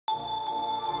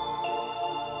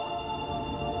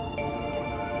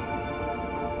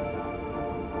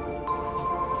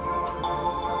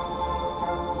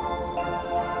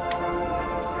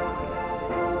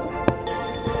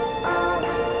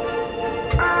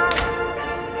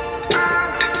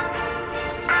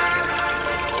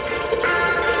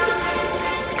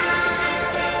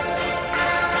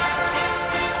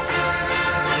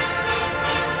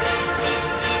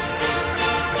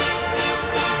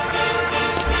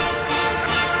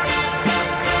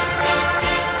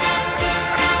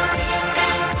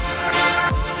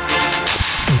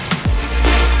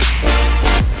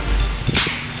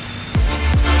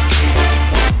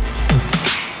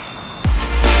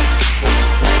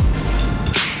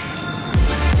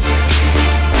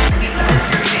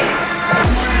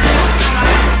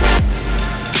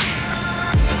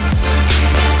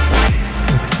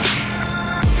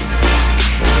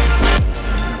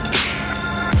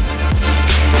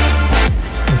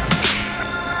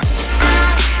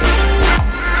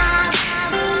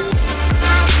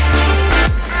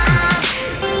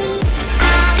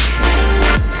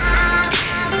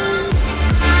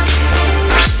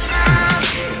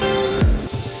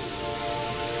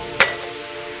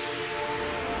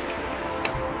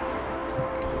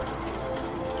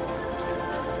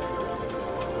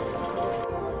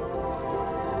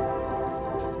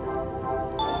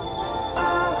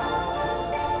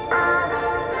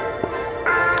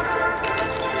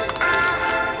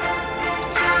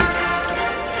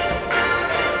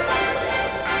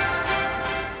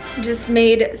just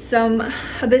made some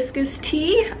hibiscus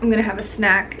tea. I'm gonna have a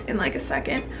snack in like a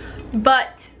second,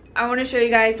 but I want to show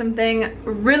you guys something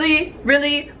really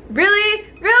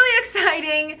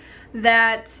exciting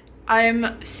that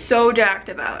I'm so jacked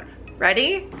about.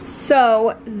 Ready?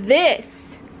 So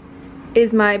this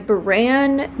is my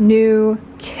brand new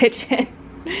kitchen.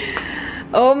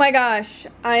 Oh my gosh,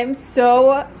 I'm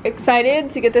so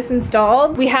excited to get this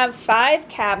installed. We have 5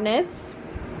 cabinets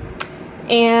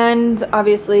and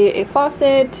obviously a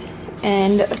faucet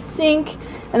and a sink,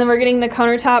 and then we're getting the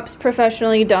countertops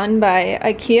professionally done by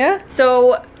IKEA.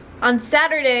 So on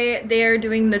Saturday they're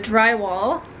doing the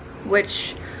drywall,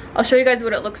 which I'll show you guys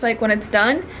what it looks like when it's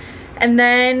done, and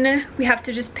then we have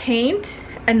to just paint,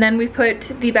 and then we put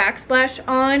the backsplash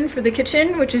on for the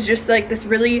kitchen, which is just like this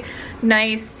really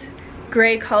nice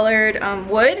gray colored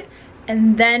wood,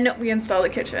 and then we install the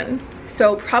kitchen.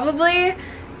 So probably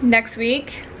next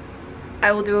week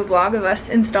I will do a vlog of us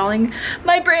installing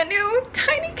my brand new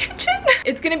tiny kitchen.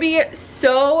 It's gonna be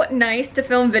so nice to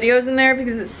film videos in there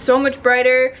because it's so much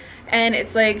brighter and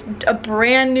it's like a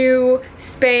brand new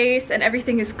space and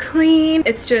everything is clean.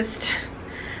 It's just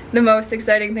the most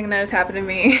exciting thing that has happened to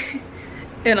me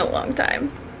in a long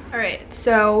time. All right,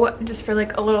 so just for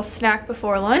like a little snack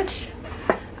before lunch,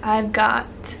 I've got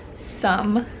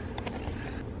some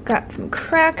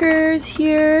crackers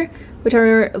here, which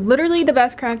are literally the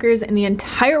best crackers in the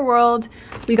entire world.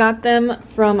 We got them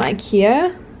from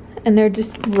IKEA and they're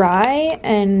just rye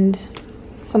and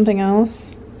something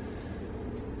else.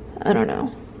 I don't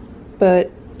know,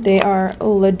 but they are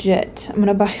legit. I'm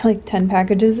gonna buy like 10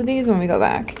 packages of these when we go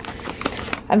back.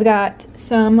 I've got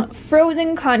some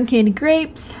frozen cotton candy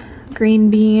grapes, green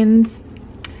beans,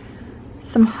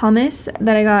 some hummus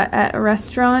that I got at a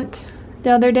restaurant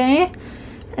the other day,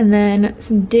 and then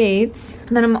some dates.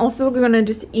 And then I'm also gonna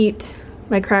just eat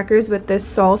my crackers with this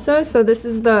salsa. So this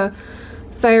is the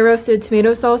fire roasted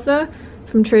tomato salsa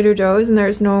from Trader Joe's, and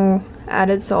there's no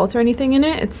added salt or anything in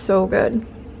it. It's so good.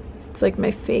 It's like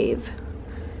my fave.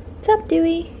 What's up,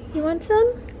 Dewey? You want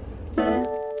some? Yeah.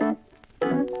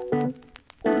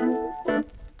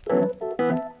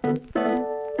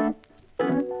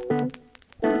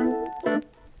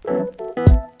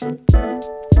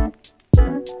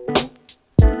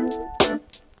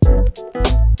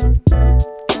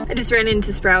 I just ran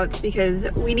into Sprouts because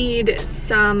we need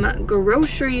some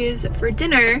groceries for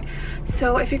dinner,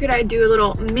 so I figured I'd do a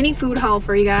little mini food haul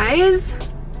for you guys.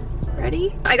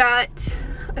 Ready? I got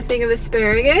a thing of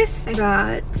asparagus. I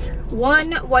got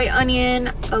 1 white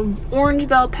onion, an orange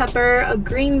bell pepper, a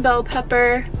green bell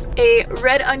pepper, a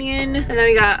red onion, and then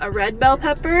we got a red bell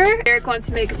pepper. Eric wants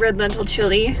to make red lentil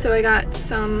chili, so I got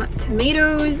some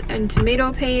tomatoes and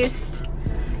tomato paste.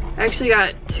 I actually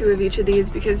got 2 of each of these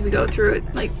because we go through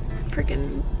it like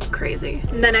freaking crazy.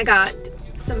 And then I got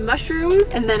some mushrooms,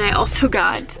 and then I also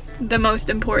got the most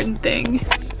important thing,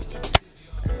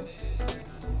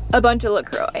 a bunch of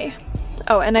LaCroix.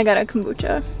 Oh, and I got a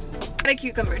kombucha. I got a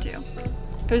cucumber too.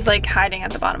 It was like hiding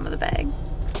at the bottom of the bag.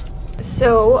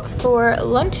 So for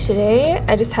lunch today,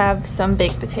 I just have some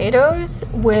baked potatoes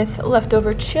with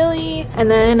leftover chili,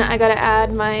 and then I gotta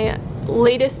add my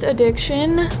latest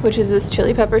addiction, which is this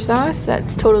chili pepper sauce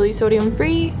that's totally sodium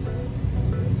free.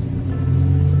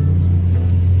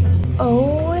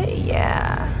 Oh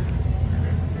yeah.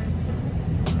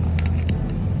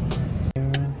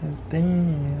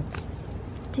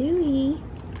 Dewey,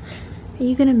 are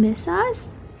you gonna miss us?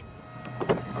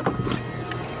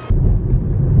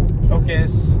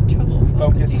 Focus. Trouble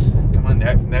Focus. Come on,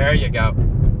 there you go.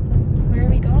 Where are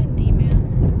we going,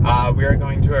 D-Man? We are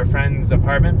going to our friend's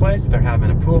apartment place. They're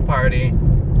having a pool party,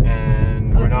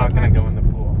 and we're not gonna go in the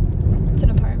pool. It's an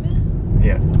apartment?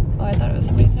 Yeah. Oh, I thought it was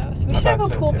somebody's house. We should have a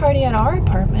pool party at our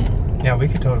apartment. Yeah, we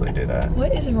could totally do that.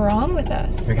 What is wrong with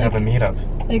us? We could have a meetup.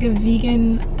 Like a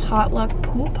vegan potluck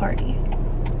pool party.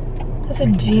 That's a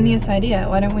genius idea.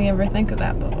 Why didn't we ever think of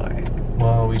that before?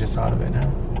 Well, we just thought of it now.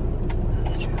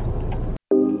 That's true.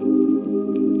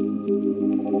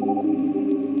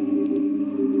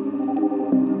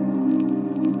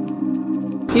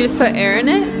 You just put air in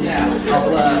it? Yeah, I'll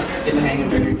get the hang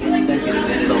of it in a second, and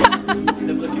then it'll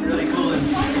end up looking really cool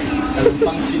and as a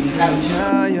functioning couch.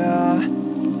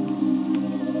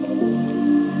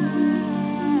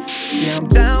 Yeah, I'm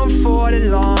down for the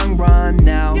long run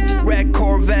now. Red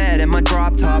Corvette and my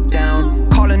drop top down.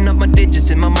 Calling up my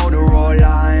digits in my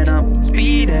Motorola, and I'm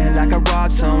speeding like I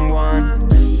robbed someone.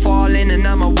 Falling and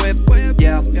I'm a whip,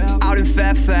 yeah. Out in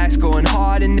Fairfax, going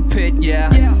hard in the pit, yeah.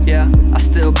 I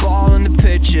still ball on the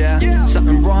pitch, yeah.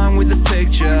 Something wrong with the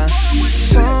picture.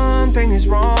 Something is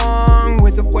wrong